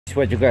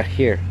What you got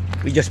here,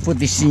 we just put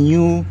this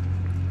new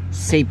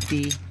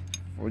safety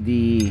for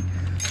the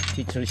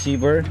heat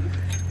receiver,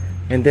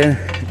 and then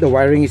the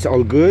wiring is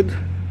all good,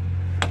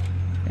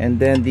 and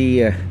then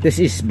the this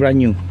is brand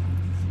new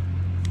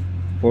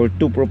for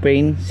 2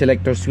 propane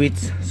selector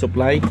switch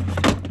supply,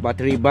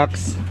 battery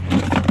box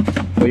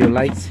for your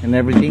lights and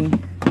everything.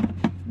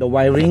 The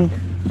wiring,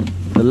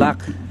 the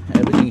lock,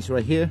 everything is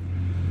right here.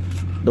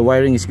 The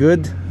wiring is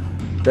good.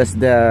 That's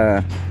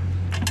the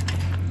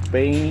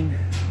Spain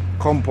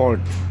Comport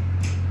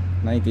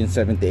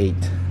 1978.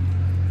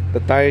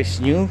 The tire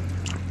is new.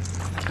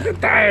 The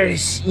tire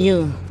is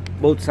new,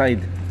 both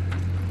sides.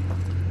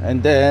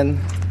 And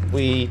then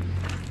we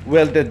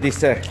welded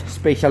this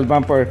special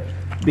bumper,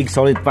 big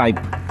solid pipe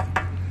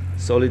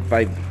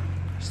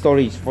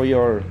storage for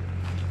your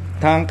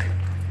tank.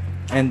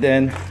 And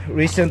then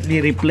recently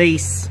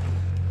replaced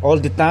all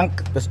the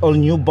tank. That's all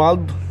new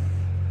bulb,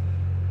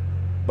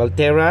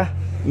 Valterra,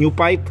 new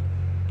pipe,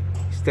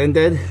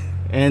 extended.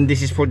 And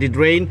this is for the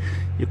drain.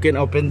 You can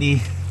open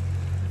this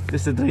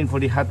is the drain for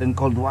the hot and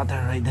cold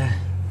water right there.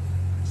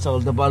 So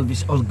the bulb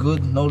is all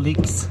good, no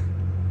leaks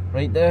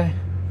right there.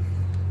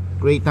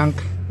 Gray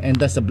tank, and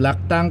that's a black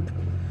tank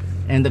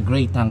and the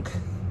gray tank.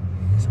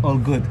 It's all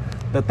good.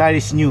 The tire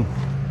is new.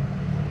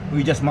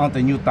 We just mount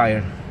a new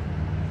tire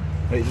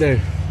right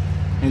there.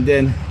 And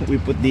then we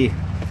put the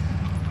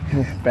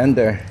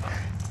fender.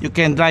 You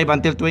can drive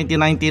until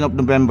 2019 of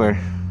November.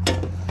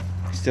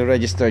 Still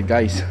registered,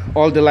 guys.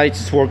 All the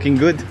lights is working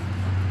good.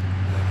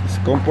 It's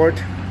Comport.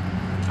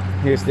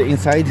 Here's the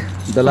inside.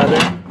 The ladder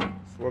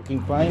is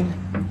working fine.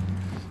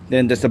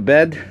 Then there's a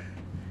bed.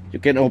 You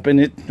can open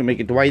it to make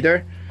it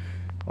wider.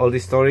 All the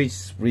storage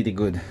is pretty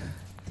good.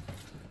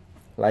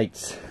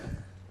 Lights.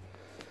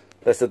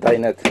 That's the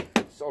dinette.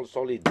 It's all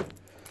solid.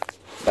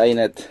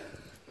 Dinette.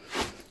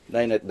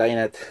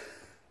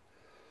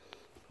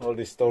 All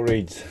the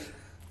storage.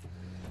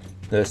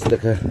 There's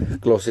the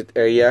closet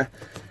area.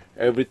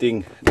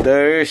 Everything.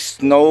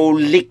 There's no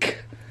leak.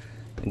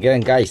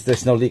 Again, guys,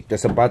 there's no leak.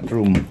 There's a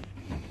bathroom.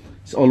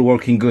 It's all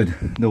working good.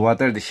 The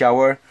water, the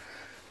shower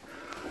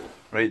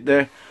right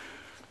there.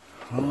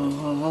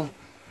 Oh,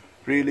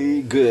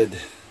 really good.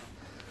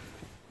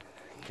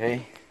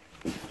 Okay,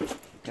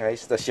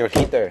 guys, that's your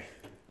heater.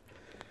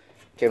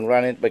 You can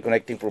run it by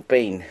connecting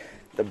propane.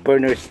 The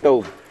burner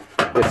stove.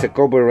 There's a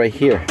cover right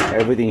here.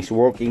 Everything is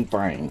working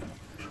fine.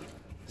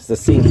 It's the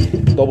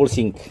sink, double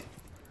sink.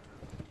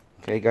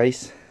 Okay,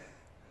 guys.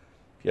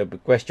 If you have a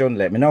question,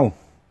 let me know.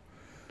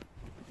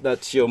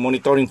 That's your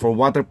monitoring for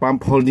water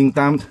pump, holding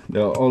tank.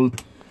 They're all,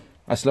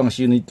 as long as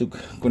you need to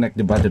connect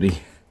the battery.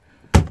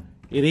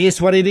 It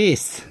is what it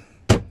is.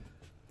 You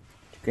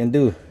can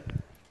do.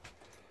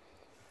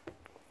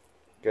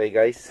 Okay,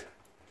 guys.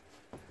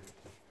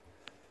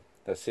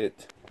 That's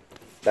it.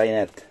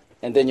 Dinette.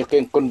 And then you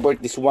can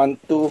convert this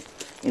 1-2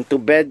 into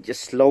bed.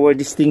 Just lower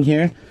this thing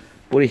here,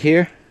 put it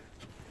here,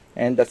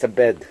 and that's a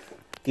bed.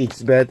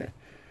 Kids bed.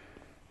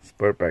 It's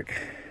perfect.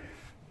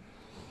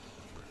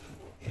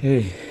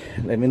 Hey,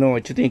 let me know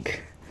what you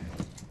think.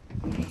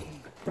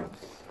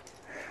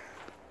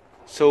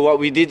 So what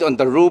we did on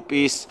the roof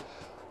is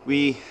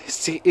we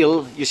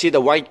seal. You see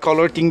the white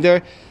color thing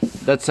there?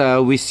 That's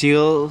we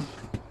seal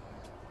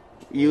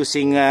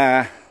using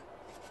lap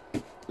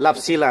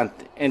sealant.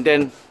 And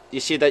then you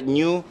see that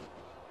new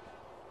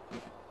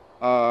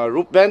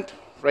roof vent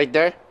right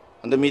there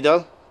in the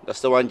middle.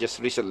 That's the one just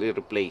recently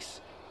replaced.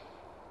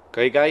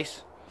 Okay,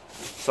 guys.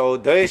 So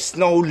there is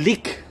no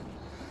leak.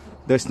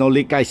 There's no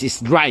leak, guys. It's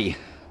dry.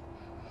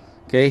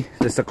 Okay,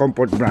 that's the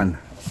Comport brand.